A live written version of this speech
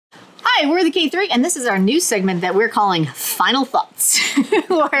Hi, we're the K3, and this is our new segment that we're calling Final Thoughts,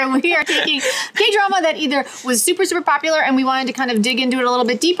 where we are taking K-drama that either was super, super popular and we wanted to kind of dig into it a little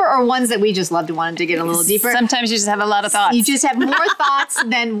bit deeper, or ones that we just loved and wanted to dig in a little deeper. Sometimes you just have a lot of thoughts. You just have more thoughts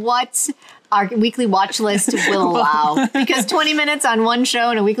than what our weekly watch list will allow. Because 20 minutes on one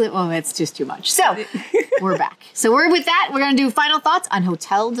show and a weekly, it's just too much. So, we're back. So with that, we're going to do Final Thoughts on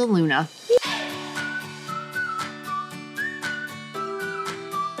Hotel de Luna.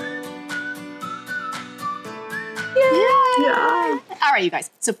 Yeah. All right, you guys.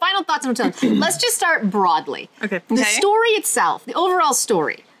 So final thoughts on Hotel. Let's just start broadly. Okay. The story itself, the overall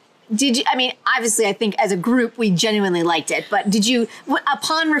story. Did you, I mean, obviously I think as a group we genuinely liked it, but did you,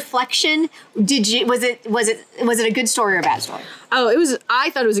 upon reflection, was it a good story or a bad story? Oh, I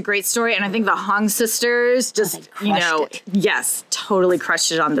thought it was a great story, and I think the Hong sisters just, yes, totally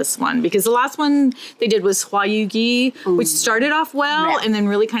crushed it on this one, because the last one they did was Hwayugi, which started off well and then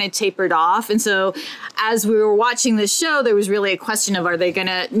really kind of tapered off. And so as we were watching this show, there was really a question of, are they going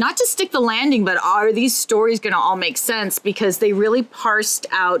to not just stick the landing, but are these stories going to all make sense? Because they really parsed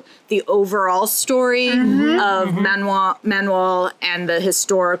out the overall story of Manuel and the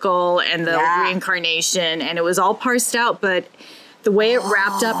historical and the reincarnation, and it was all parsed out, but the way it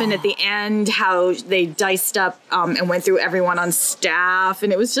wrapped up, and at the end, how they diced up and went through everyone on staff,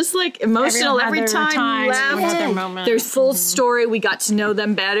 and it was just like emotional every time we left. Their full story, we got to know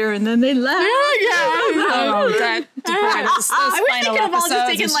them better, and then they left. I was thinking of all just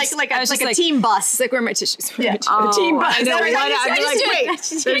taking like a team bus. It's like, where are my tissues? A team bus. I know.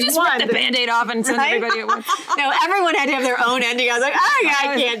 You just rip the Band-Aid off and send everybody at once. No, everyone had to have their own ending. I was like,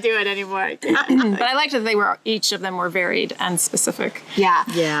 I can't do it anymore. But I liked that they were, each of them were varied and specific. Yeah.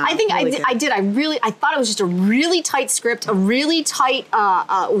 I think really I thought it was just a really tight script, a really tight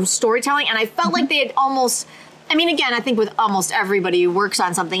storytelling, and I felt like they had almost, I mean, again, I think with almost everybody who works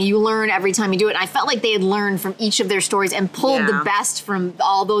on something, you learn every time you do it, and I felt like they had learned from each of their stories and pulled the best from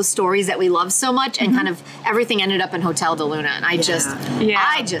all those stories that we love so much, and kind of everything ended up in Hotel de Luna, and I just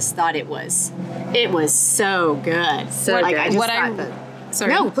thought it was so good. So good.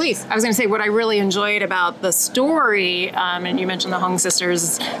 Sorry. No, please. I was going to say what I really enjoyed about the story, and you mentioned the Hong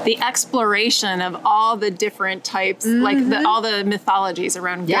sisters, the exploration of all the different types, like all the mythologies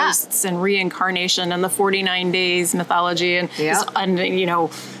around ghosts and reincarnation and the 49 days mythology and you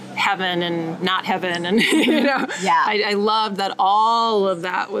know, heaven and not heaven, and I loved that all of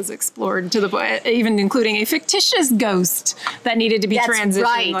that was explored to the point, even including a fictitious ghost that needed to be transitioned.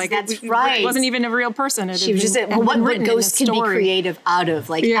 Right. Like It wasn't even a real person. She was just what ghosts can be creative out of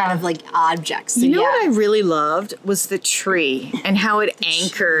objects. So, you know what I really loved was the tree and how it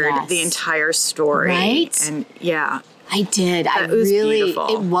anchored the entire story. Right? And I did. It was beautiful.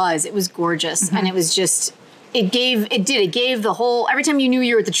 It was gorgeous, and it was just. It gave the whole, every time you knew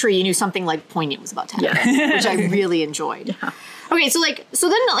you were at the tree, you knew something like poignant was about to happen, which I really enjoyed. Okay, so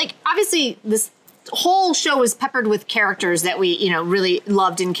then obviously this whole show was peppered with characters that we, really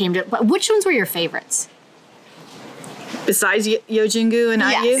loved and came to, but which ones were your favorites? Besides Yojingu and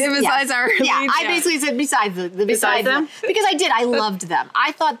IU? Besides our leads, I basically said besides them. Because I loved them.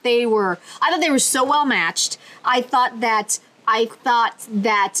 I thought they were so well matched. I thought that I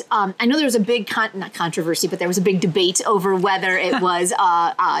know there was a big, not controversy, but there was a big debate over whether it was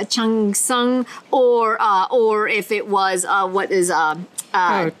Chung Sung or if it was Chung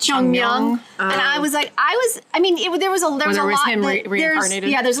Myung. And I was like, there was a lot. Him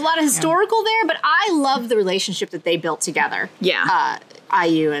reincarnated. There's a lot of historical there, but I love the relationship that they built together.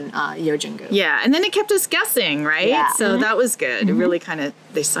 IU and Yojingu. Yeah, and then it kept us guessing, right? Yeah. So that was good. It really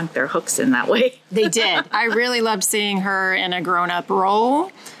they sunk their hooks in that way. They did. I really loved seeing her in a grown-up role.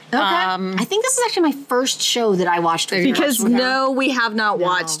 Okay. I think this is actually my first show that I watched with because we have not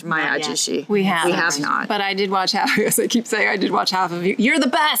watched My Ajishi. We have not. But I did watch half. As I keep saying, I did watch half of you. You're the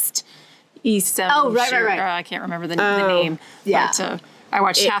best. Right. I can't remember the name. Yeah. But, I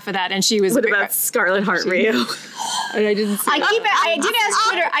watched half of that, and she was. What about Scarlet Heart Rio? I didn't. See I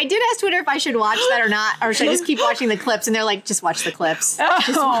did ask Twitter if I should watch that or not, or should I just keep watching the clips? And they're like, just watch the clips.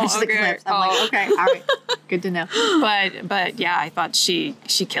 Just watch the clips. I'm like, okay, all right, good to know. But yeah, I thought she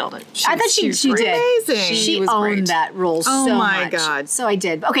killed it. I thought she did. Amazing. She owned that role so much. Oh my god. So I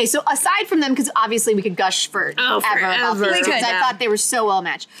did. Okay, so aside from them, because obviously we could gush forever about these, because I thought they were so well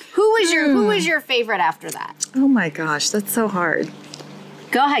matched. Who was your favorite after that? Oh my gosh, that's so hard.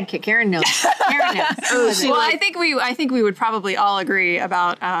 Go ahead, Karen knows. I think we would probably all agree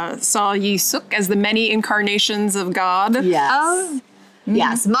about Saw Yi Suk as the many incarnations of God. Yes.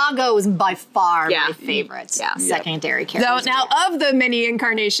 Yes, Mago was by far my favorite secondary character. So now, of the many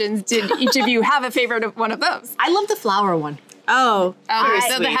incarnations, did each of you have a favorite of one of those? I love the flower one. Oh,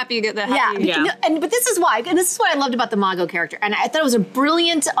 the happy, the happy. Yeah. But this is why, and this is what I loved about the Mago character, and I thought it was a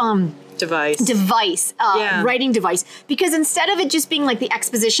brilliant device, writing device, because instead of it just being like the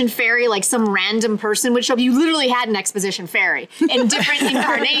exposition fairy, like some random person would show up, you literally had an exposition fairy in different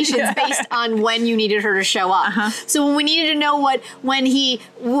incarnations based on when you needed her to show up. So when we needed to know when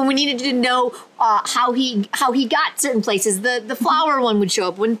we needed to know how he got certain places, the flower one would show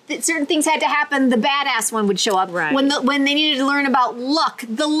up. When certain things had to happen, the badass one would show up. Right. When they needed to learn about luck,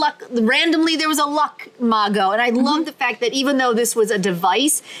 randomly there was a luck Mago, and I love the fact that even though this was a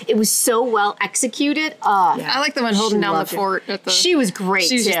device, it was so well executed. I like the one holding down the fort. She was great.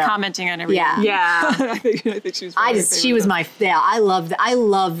 She was just commenting on everything. Yeah. I think she was. She was my. Yeah, I love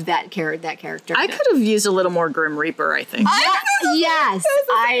that character. I could have used a little more Grim Reaper, I think. Yes,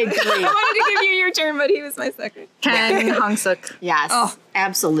 I agree. I wanted to give you your turn, but he was my second. Ken Hong-suk. Yes. Oh,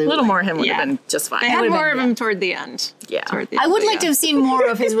 absolutely. A little more of him would have been just fine. They had more of him toward the end. Yeah. I would like to have seen more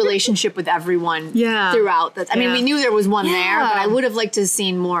of his relationship with everyone throughout. I mean, we knew there was one there, but I would have liked to have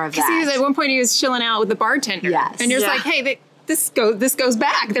seen more of that. Because at one point he was chilling out with the bartender. Yes. And you're just like, hey, this goes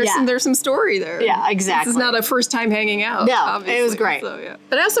back. There's some story there. Yeah, exactly. This is not a first time hanging out. No, obviously. it was great. So,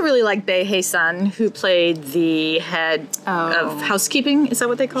 But I also really like Bae Hae-sun, who played the head of housekeeping. Is that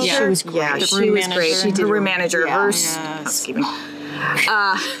what they call Yeah. her? She was great. Yeah, The she room was manager. great. She The room manager. Housekeeping.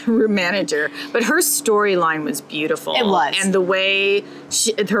 Room manager. But her storyline was beautiful. It was. And the way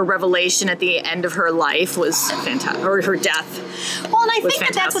her revelation at the end of her life was fantastic. Or her death. Well, and I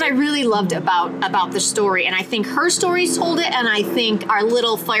think that's what I really loved about the story. And I think her story told it, and I think our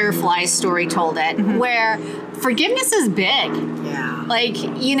little Firefly story told it, where forgiveness is big. Yeah. Like,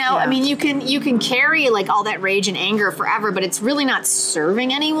 I mean, you can carry like all that rage and anger forever, but it's really not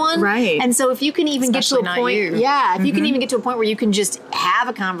serving anyone. Right. And so if you can even get to a point, if you can even get to a point where you can just have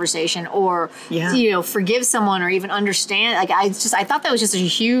a conversation or, forgive someone or even understand, like, I thought that was just a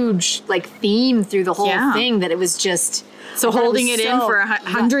huge like theme through the whole thing, that it was just. So holding it in for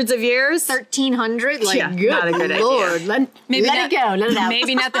hundreds of years? 1,300? Like, good not a good Lord. idea. Let it go. Let it out.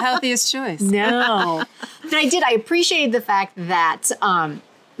 Maybe not the healthiest choice. No. But I appreciated the fact that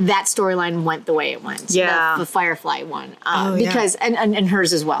that storyline went the way it went. Yeah. The Firefly one. Because, and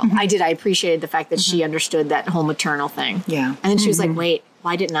hers as well. I appreciated the fact that she understood that whole maternal thing. Yeah. And then she was like, wait,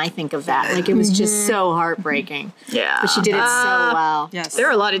 why didn't I think of that? Like, it was just so heartbreaking. Yeah. But she did it so well. Yes. There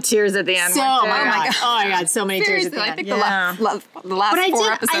were a lot of tears at the end. Oh my God, so many tears at the end. I think the last 4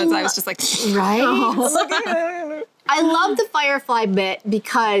 episodes I was just like, right? I love the Firefly bit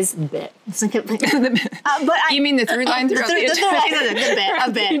because but you mean the through line throughout the entire a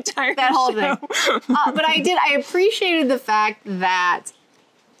bit, that whole thing. But I appreciated the fact that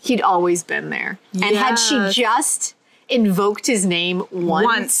he'd always been there, and had she just invoked his name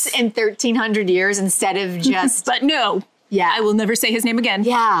once in 1,300 years instead of just. But no, I will never say his name again.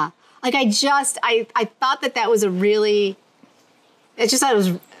 Yeah, like I thought that was a really. It just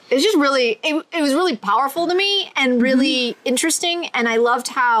really, it was really powerful to me and really interesting. And I loved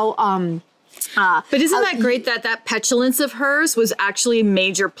how, but isn't that great that petulance of hers was actually a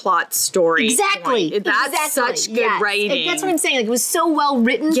major plot story? Exactly. That's such good writing. That's what I'm saying. Like, it was so well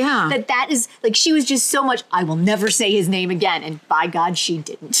written that is, like, she was just so much, I will never say his name again. And by God, she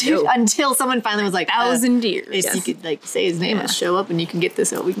didn't. Until someone finally was like, 1,000 years. If you could, like, say his name and show up and you can get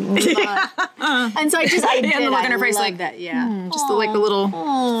this out, we can move on. And so I did. And the look on her face like that. Yeah. Just the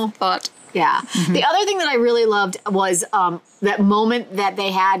little thought. Yeah. The other thing that I really loved was that moment that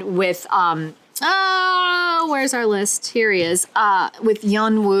they had with where's our list? Here he is. With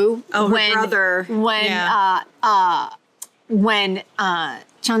Yeon Woo. Oh, her brother. When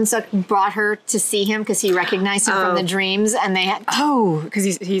Chun-suk brought her to see him because he recognized him from the dreams, and they had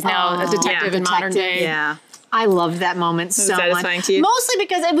because he's now a detective in modern day. Yeah. I loved that moment so much. To you? Mostly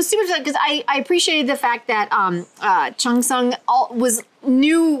because it was super sad, because I appreciated the fact that Chung Sung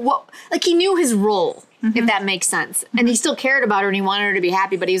he knew his role, if that makes sense. And he still cared about her and he wanted her to be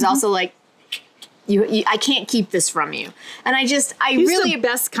happy, but he was also like, I can't keep this from you. And He's really the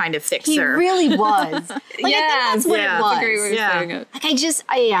best kind of fixer. He really was. Like, I think that's what it was. That's a great way of saying it. Like,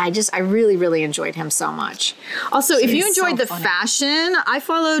 I really, really enjoyed him so much. Also, if you enjoyed the fashion, I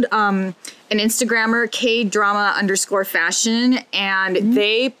followed an Instagrammer, KDrama_fashion, and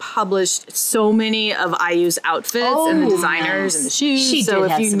they published so many of IU's outfits and the designers and the shoes. She so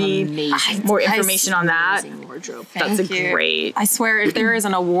did if you have need more information on that, wardrobe. that's great. I swear, if there is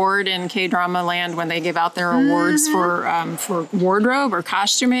an award in K-drama land when they give out their awards for wardrobe or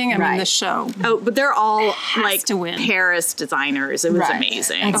costuming, I mean, the show. Oh, but they're all like to win. Paris designers. It was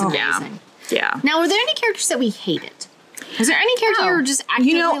amazing. That's amazing. Yeah. Now, were there any characters that we hated? Was there any character you were just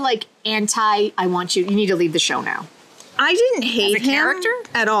actively like anti? You need to leave the show now. I didn't hate As a character? him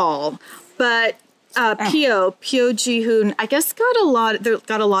at all, but Pyo Ji-hoon, I guess got a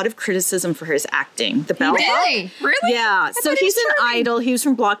lot of criticism for his acting. The Bell. Really? Really? Yeah, so he's an idol. He was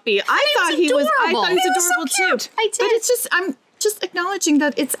from Block B. I thought he was adorable too. I did. But it's just I'm just acknowledging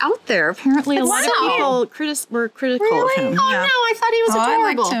that it's out there. Apparently, a lot of people were critical of him. Oh no, I thought he was adorable.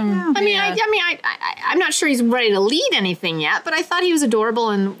 I liked him. I'm not sure he's ready to lead anything yet, but I thought he was adorable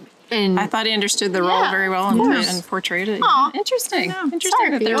and I thought he understood the role very well and portrayed it. Aw. Interesting. Yeah. Interesting Sorry,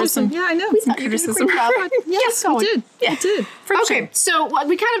 that there was some Yeah, I know. criticism. Yes, we did. Yeah. We did. Okay, so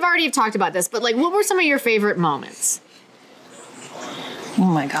we kind of already have talked about this, but like, what were some of your favorite moments? Oh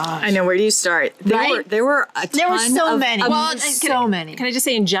my gosh. I know. Where do you start? There were a ton There were so of many. many. Can I just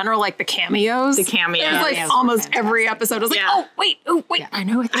say in general, like the cameos? The cameos. It was like Yeah. almost every episode. I was like, Yeah. oh wait. I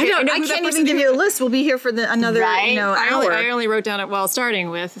know. I can't even give you a list. We'll be here for another Right? hour. I only wrote down it starting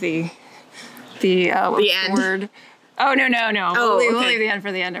with the end. word. Oh no! Oh, we'll okay. leave the end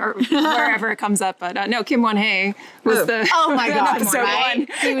for the end, or wherever it comes up. But no, Kim Won-hae was the Oh my God, episode right? one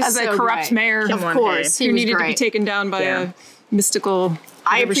He was as so a corrupt great. mayor, Of course, he who was needed to be great. taken down by a mystical.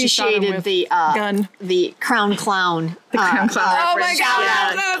 I whatever she shot him appreciated with, the gun. the crown clown. Crown Clown Oh my reference. God,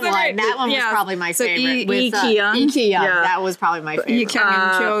 Yeah. that was one. great. That one was Yeah. probably my So favorite. Lee Ki-young. Lee Ki-young. Yeah. That was probably my favorite. Lee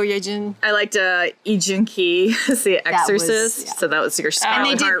Kyung Kyo Yejin. I liked Lee Jun-ki as the Exorcist, yeah. so that was your and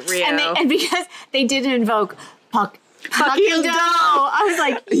they Scarlet did, Heart Rio. and because they did invoke Puck Puck-il-do. I was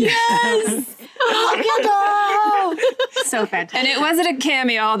like, yes, Puck-il-do. So fantastic. And it wasn't a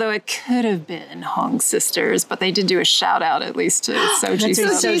cameo, although it could have been Hong Sisters, but they did do a shout out at least to Soji Sub.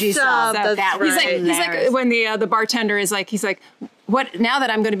 Soji Sub. That's That was right. He's like when the bartender is like, he's like, what, now that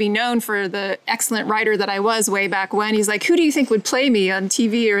I'm going to be known for the excellent writer that I was way back when, he's like, who do you think would play me on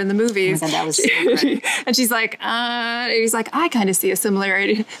TV or in the movies? Oh my God, that was so great. And she's like, he's like, I kind of see a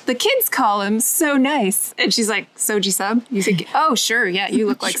similarity. The kids call him So Nice. And she's like, Soji Sub? You think, oh, sure, yeah, you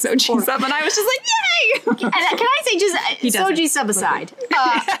look like Soji Sub. And I was just like, yay! And can I say just doesn't. Soji Sub aside?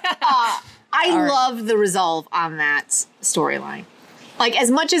 I love the resolve on that storyline. Like,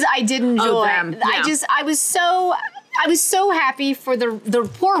 as much as I did enjoy, them, yeah. I was so happy for the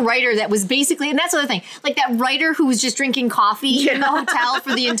poor writer that was basically, and that's the other thing, like that writer who was just drinking coffee in the hotel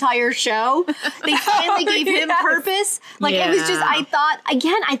for the entire show. They finally gave him purpose. Like it was just, I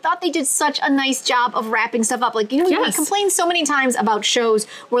thought they did such a nice job of wrapping stuff up. Like, we complain so many times about shows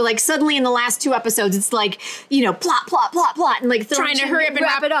where like suddenly in the last 2 episodes, it's like, plot, and like Trying to hurry up and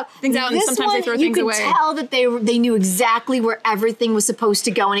wrap it up. things out, and This sometimes they one, throw things away. You could tell that they knew exactly where everything was supposed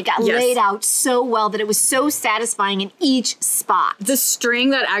to go, and it got laid out so well that it was so satisfying in each spot. The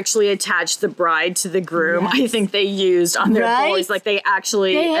string that actually attached the bride to the groom, I think they used on their boys. Like they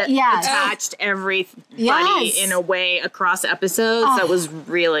actually attached everybody in a way across episodes that was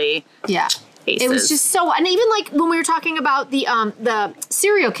really It was just so, and even like when we were talking about the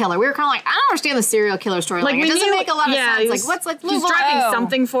serial killer, we were kind of like, I don't understand the serial killer storyline. Like, it doesn't make a lot of sense. Like, he's driving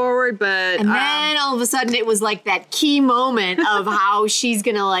something forward, but and then all of a sudden it was like that key moment of how she's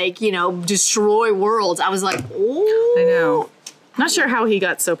gonna destroy worlds. I was like, oh, I know. Not sure how he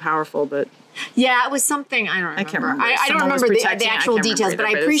got so powerful, but yeah, it was something I don't remember. I can't remember. I don't remember the actual details, but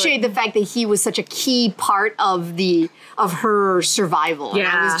I appreciate the fact that he was such a key part of her survival. Yeah.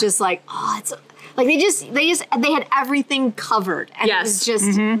 And I was just like, oh, it's like they had everything covered, and it was just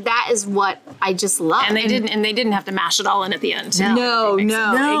that is what I just love. And they didn't have to mash it all in at the end. No,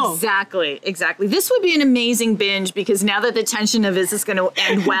 exactly. This would be an amazing binge because now that the tension of is this going to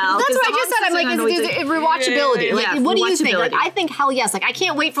end well? That's what I just said. I'm like, is it rewatchability? Like, what do you think? Like, I think hell yes. Like, I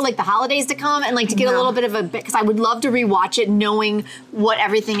can't wait for like the holidays to come and like to get a little bit of a bit because I would love to rewatch it, knowing what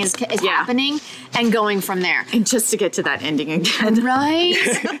everything is happening and going from there. And just to get to that ending again, right?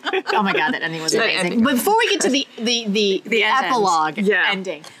 Oh my God, that ending was amazing. But before we get to the epilogue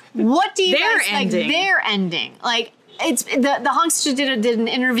ending, what do you guys like? Their ending, like. It's the Honkster did an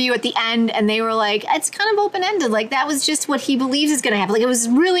interview at the end, and they were like, "It's kind of open ended. Like that was just what he believes is going to happen." Like it was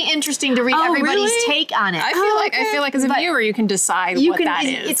really interesting to read everybody's take on it. I feel like as a viewer, you can decide what that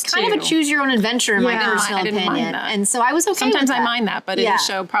is. It's kind of a choose your own adventure, in my personal opinion. And so I was okay. Sometimes with that. I mind that, but in the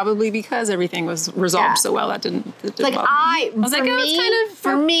show, probably because everything was resolved so well, that didn't. Like I was like, it's kind of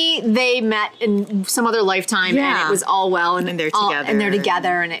for me. They met in some other lifetime, and it was all well, and they're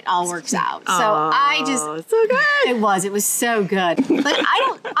together, and it all works out. So I just so good. It was so good. Like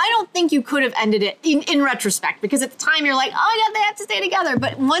I don't think you could have ended it in retrospect, because at the time you're like, oh yeah, they have to stay together.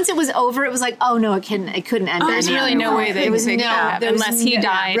 But once it was over, it was like, oh no, it couldn't end. There's really no way they could have, unless he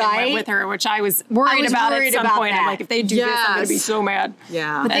died and went with her, which I was worried about at some point. I'm like, if they do this, I'm going to be so mad.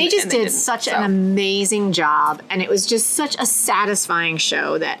 Yeah. But they just did such an amazing job, and it was just such a satisfying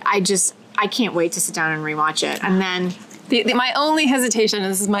show that I can't wait to sit down and rewatch it. And then My only hesitation,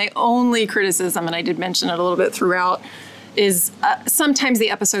 and this is my only criticism, and I did mention it a little bit throughout, is sometimes the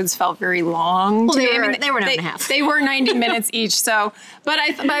episodes felt very long. Well, to me. they were an hour and a half. They were 90 minutes each. So, but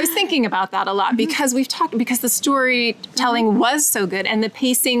I was thinking about that a lot because because the storytelling was so good and the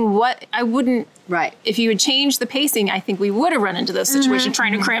pacing. I wouldn't. Right. If you had changed the pacing, I think we would have run into those situations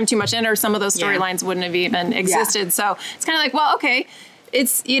trying to cram too much in, or some of those storylines wouldn't have even existed. Yeah. So it's kind of like, well, okay,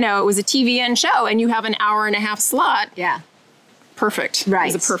 it's it was a TVN show, and you have an hour and a half slot. Yeah. Perfect.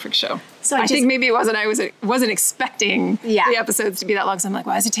 Right. It was a perfect show. So I think maybe it wasn't. I wasn't expecting the episodes to be that long. So I'm like,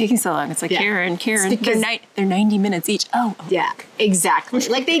 why is it taking so long? It's like Karen. They're 90 minutes each. Oh. Yeah. Exactly.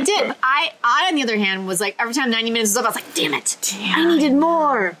 Like they did. I on the other hand was like every time 90 minutes was up, I was like, damn it, I needed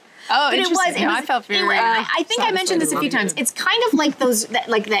more. Oh, but interesting. I felt very. I think I mentioned this a few times. It's kind of like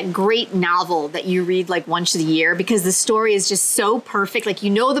that great novel that you read like once a year because the story is just so perfect. Like you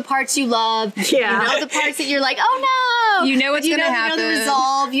know the parts you love. Yeah. You know the parts that you're like, oh no. You know what's gonna happen. You know the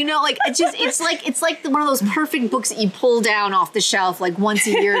resolve. You know, like it's like one of those perfect books that you pull down off the shelf like once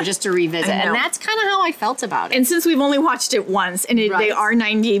a year just to revisit. And that's kind of how I felt about it. And since we've only watched it once, and they are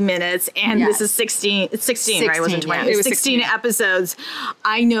 90 minutes, and this is 16. It's 16, right? It wasn't 20. It was 16 episodes.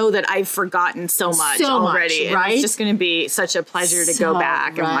 I know that I've forgotten so much already. Right? It's just going to be such a pleasure to go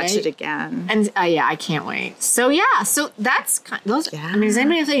back and watch it again. And I can't wait. So that's those. Yeah. I mean, does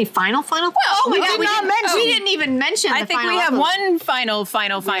anybody have any final? Well, oh my God, we didn't even mention. I think we have one final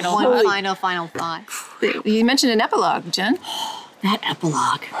thought. You mentioned an epilogue, Jen. That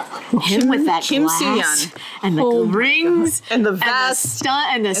epilogue, him with that Kim glass and the rings and the vest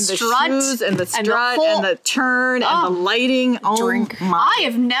and the strut shoes and the strut and the turn and the lighting. I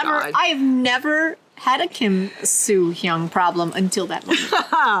have never had a Kim Soo Hyung problem until that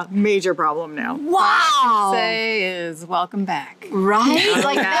moment. Major problem now. Wow. All I can say is welcome back. Right?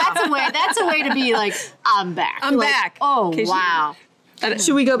 Like that's a way to be like, I'm back. I'm back. Oh wow.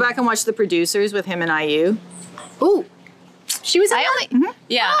 Should we go back and watch The Producers with him and IU? Ooh. She was. I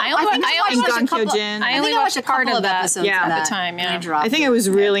only watched a couple of episodes at the time. Yeah, I think I was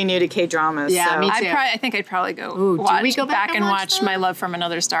really new to K-dramas. Yeah, so. me too. I think I'd probably go back and watch My Love from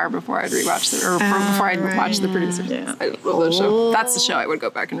Another Star before I'd rewatch before I'd watch The Producers. Yeah, I love that show. That's the show I would go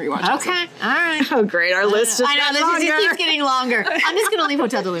back and rewatch. Okay, all right. Oh, great, our list just just keeps getting longer. I'm just gonna leave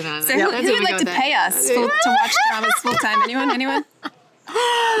Hotel de Luna. So who would like to pay us to watch dramas full time? Anyone? All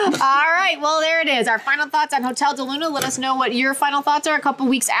right, well, there it is. Our final thoughts on Hotel de Luna. Let us know what your final thoughts are a couple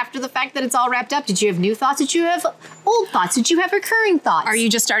weeks after the fact that it's all wrapped up. Did you have new thoughts? Did you have old thoughts? Did you have recurring thoughts? Are you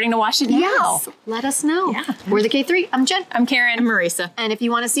just starting to watch it now? Yes. Let us know. Yeah. We're the K3. I'm Jen. I'm Karen. I'm Marisa. And if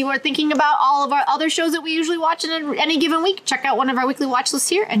you want to see what we're thinking about all of our other shows that we usually watch in any given week, check out one of our weekly watch lists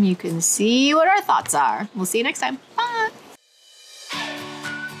here, and you can see what our thoughts are. We'll see you next time. Bye.